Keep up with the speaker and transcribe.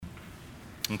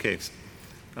Okay,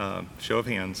 show of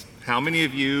hands. How many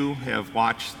of you have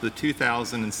watched the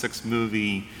 2006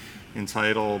 movie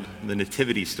entitled The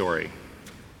Nativity Story?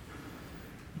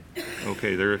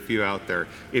 Okay, there are a few out there.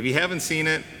 If you haven't seen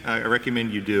it, I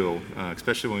recommend you do,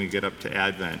 especially when we get up to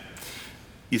Advent.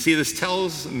 You see, this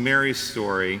tells Mary's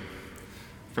story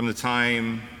from the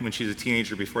time when she's a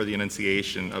teenager before the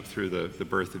Annunciation up through the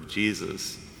birth of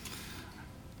Jesus.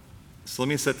 So let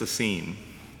me set the scene.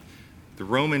 The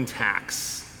Roman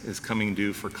tax is coming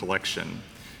due for collection,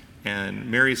 and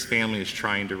Mary's family is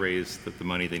trying to raise the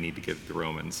money they need to give the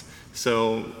Romans.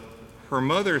 So her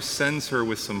mother sends her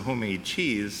with some homemade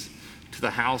cheese to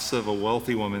the house of a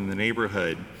wealthy woman in the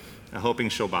neighborhood, hoping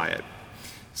she'll buy it.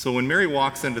 So when Mary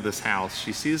walks into this house,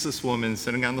 she sees this woman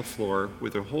sitting on the floor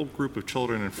with a whole group of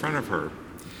children in front of her.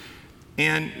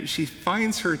 And she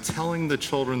finds her telling the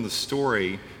children the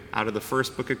story out of the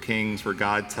first book of Kings, where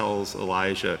God tells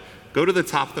Elijah, "Go to the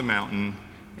top of the mountain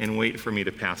and wait for me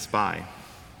to pass by."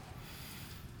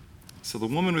 So the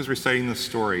woman was reciting the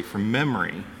story from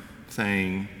memory,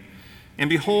 saying, "And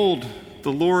behold,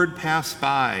 the Lord passed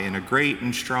by, and a great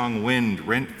and strong wind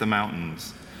rent the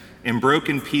mountains, and broke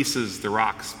in pieces the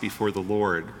rocks before the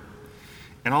Lord."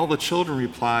 And all the children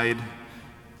replied,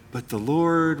 "But the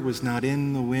Lord was not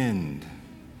in the wind."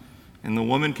 And the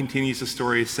woman continues the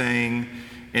story saying,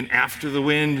 "And after the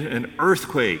wind, an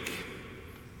earthquake."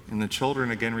 And the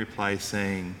children again reply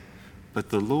saying, "But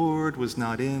the Lord was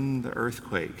not in the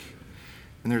earthquake."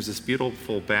 And there's this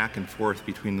beautiful back and forth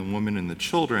between the woman and the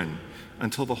children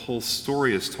until the whole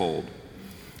story is told.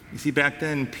 You see, back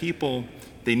then, people,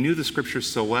 they knew the scriptures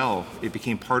so well, it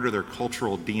became part of their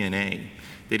cultural DNA.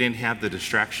 They didn't have the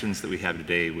distractions that we have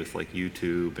today with like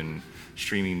YouTube and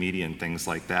streaming media and things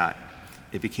like that.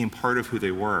 It became part of who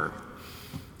they were.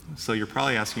 So you're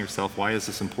probably asking yourself, why is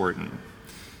this important?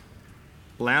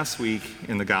 Last week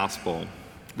in the gospel,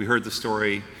 we heard the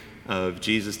story of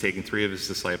Jesus taking 3 of his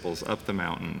disciples up the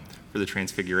mountain for the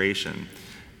transfiguration.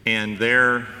 And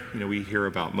there, we hear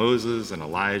about Moses and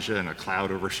Elijah and a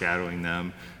cloud overshadowing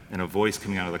them and a voice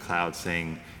coming out of the cloud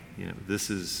saying,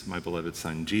 "This is my beloved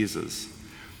son, Jesus."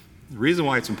 The reason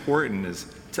why it's important is,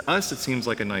 to us, it seems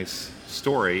like a nice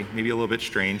story, maybe a little bit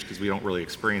strange because we don't really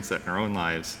experience that in our own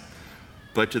lives.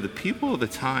 But to the people of the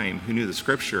time who knew the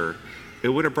scripture, it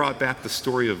would have brought back the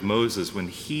story of Moses when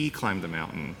he climbed the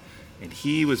mountain and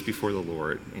he was before the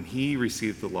Lord and he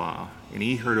received the law and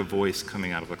he heard a voice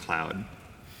coming out of a cloud.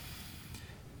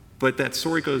 But that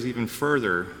story goes even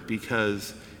further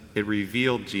because it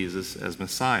revealed Jesus as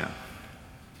Messiah.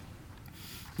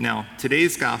 Now,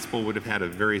 today's gospel would have had a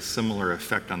very similar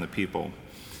effect on the people,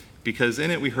 because in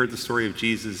it we heard the story of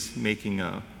Jesus making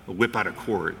a whip out of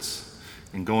cords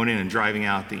and going in and driving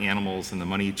out the animals and the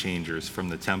money changers from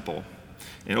the temple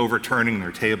and overturning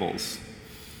their tables.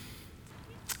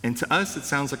 And to us, it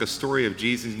sounds like a story of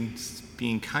Jesus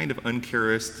being kind of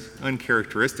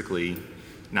uncharacteristically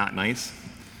not nice.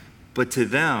 But to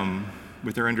them,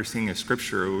 with their understanding of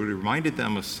Scripture, it would have reminded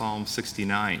them of Psalm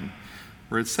 69,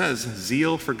 where it says,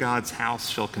 "Zeal for God's house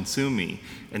shall consume me."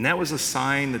 And that was a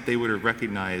sign that they would have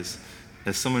recognized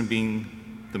as someone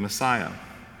being the Messiah.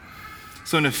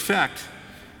 So in effect,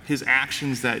 his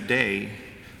actions that day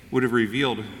would have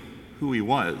revealed who he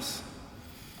was.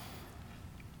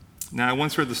 Now, I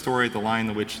once read the story of The Lion,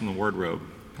 the Witch, and the Wardrobe.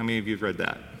 How many of you have read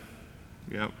that?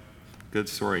 Yep. Good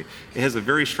story. It has a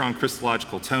very strong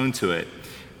Christological tone to it.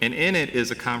 And in it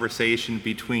is a conversation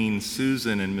between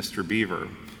Susan and Mr. Beaver.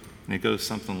 And it goes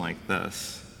something like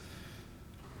this.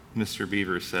 Mr.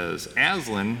 Beaver says,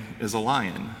 "Aslan is a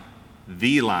lion,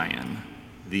 the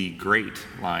great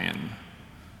lion."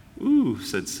 "Ooh,"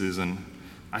 said Susan,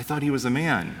 "I thought he was a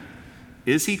man.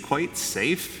 Is he quite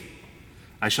safe?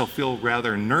 I shall feel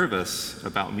rather nervous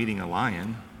about meeting a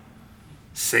lion."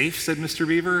 "Safe?" said Mr.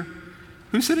 Beaver.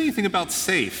 "Who said anything about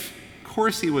safe? Of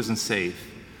course he wasn't safe.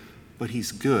 But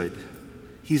he's good.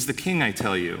 He's the king, I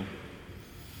tell you."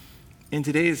 In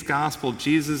today's gospel,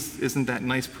 Jesus isn't that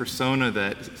nice persona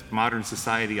that modern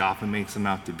society often makes him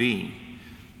out to be,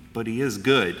 but he is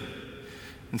good.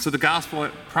 And so the gospel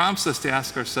prompts us to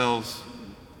ask ourselves,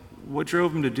 what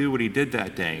drove him to do what he did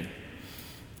that day?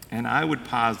 And I would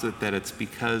posit that it's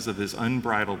because of his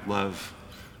unbridled love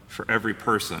for every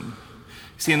person.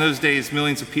 See, in those days,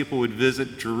 millions of people would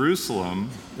visit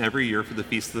Jerusalem every year for the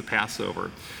Feast of the Passover.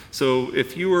 So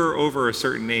if you were over a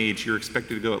certain age, you're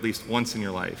expected to go at least once in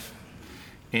your life.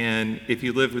 And if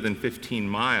you lived within 15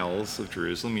 miles of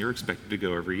Jerusalem, you're expected to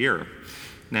go every year.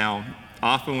 Now,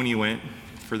 often when you went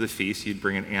for the feast, you'd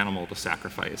bring an animal to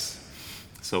sacrifice.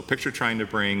 So picture trying to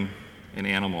bring an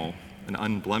animal, an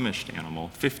unblemished animal,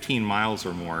 15 miles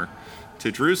or more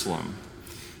to Jerusalem.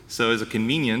 So as a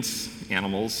convenience,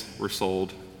 animals were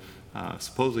sold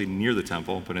supposedly near the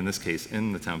temple, but in this case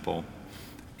in the temple.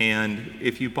 And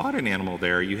if you bought an animal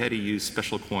there, you had to use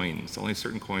special coins. Only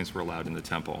certain coins were allowed in the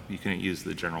temple. You couldn't use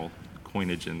the general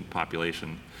coinage in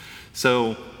population.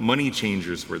 So money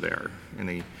changers were there, and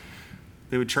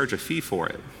they would charge a fee for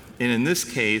it. And in this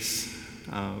case,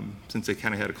 since they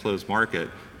kind of had a closed market,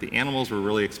 the animals were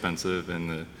really expensive, and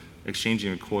the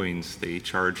exchanging of coins, they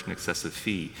charged an excessive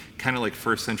fee, kind of like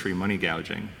first century money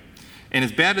gouging. And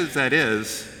as bad as that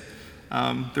is,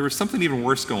 there was something even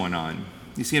worse going on.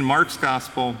 You see, in Mark's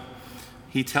gospel,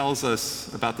 he tells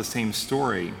us about the same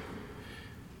story,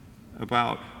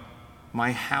 about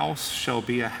my house shall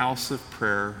be a house of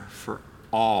prayer for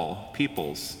all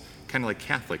peoples. Kind of like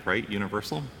Catholic, right?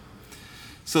 Universal.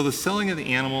 So the selling of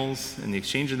the animals and the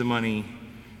exchange of the money,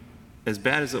 as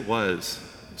bad as it was,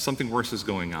 something worse is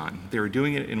going on. They were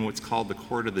doing it in what's called the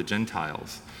court of the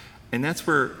Gentiles. And that's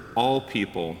where all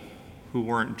people who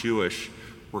weren't Jewish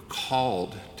were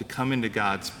called to come into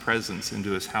God's presence,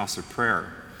 into his house of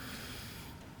prayer.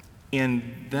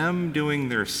 And them doing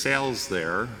their sales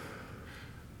there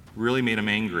really made him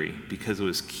angry because it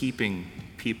was keeping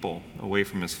people away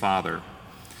from his Father.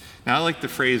 Now, I like the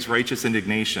phrase righteous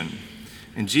indignation.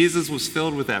 And Jesus was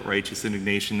filled with that righteous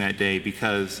indignation that day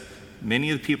because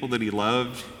many of the people that he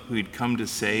loved, who he'd come to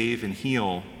save and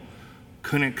heal,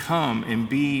 couldn't come and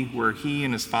be where he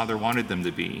and his Father wanted them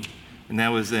to be. And that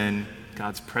was in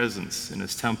God's presence in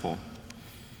his temple.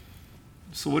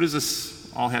 So what does this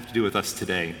all have to do with us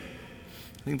today?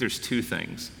 I think there's two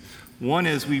things. One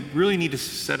is we really need to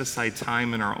set aside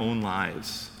time in our own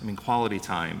lives, quality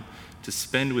time, to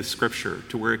spend with Scripture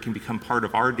to where it can become part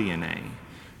of our DNA,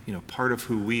 part of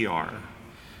who we are.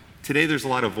 Today there's a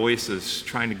lot of voices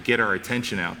trying to get our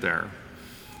attention out there,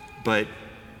 but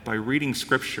by reading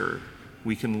Scripture,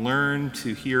 we can learn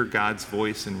to hear God's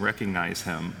voice and recognize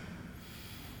him.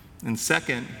 And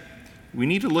second, we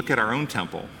need to look at our own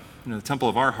temple, the temple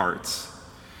of our hearts,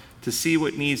 to see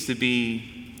what needs to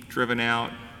be driven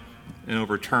out and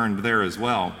overturned there as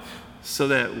well, so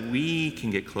that we can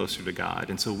get closer to God.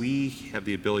 And so we have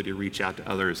the ability to reach out to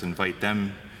others, invite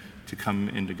them to come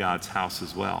into God's house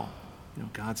as well.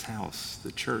 God's house,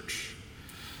 the church.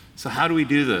 So how do we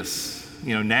do this,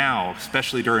 now,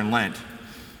 especially during Lent?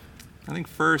 I think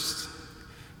first,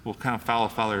 we'll kind of follow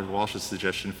Father Walsh's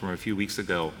suggestion from a few weeks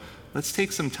ago. Let's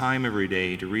take some time every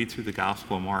day to read through the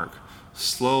Gospel of Mark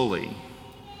slowly.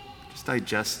 Just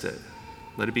digest it.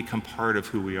 Let it become part of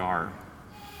who we are.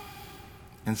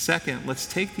 And second, let's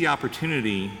take the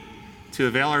opportunity to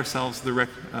avail ourselves of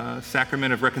the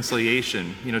sacrament of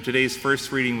reconciliation. Today's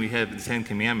first reading, we have the Ten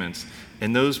Commandments,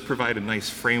 and those provide a nice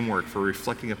framework for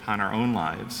reflecting upon our own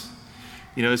lives.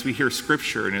 As we hear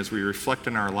Scripture and as we reflect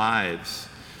on our lives,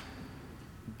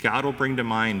 God will bring to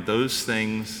mind those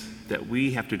things that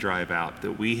we have to drive out,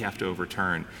 that we have to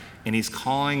overturn. And he's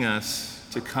calling us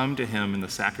to come to him in the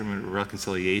sacrament of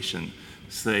reconciliation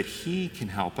so that he can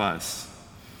help us.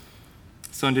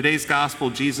 So in today's gospel,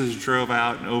 Jesus drove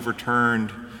out and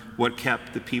overturned what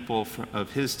kept the people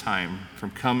of his time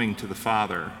from coming to the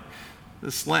Father.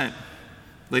 This Lent,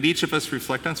 let each of us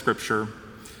reflect on Scripture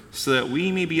so that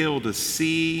we may be able to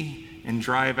see and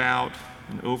drive out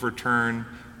and overturn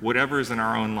whatever is in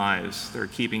our own lives that are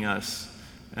keeping us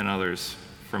and others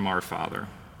from our Father.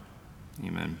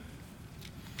 Amen.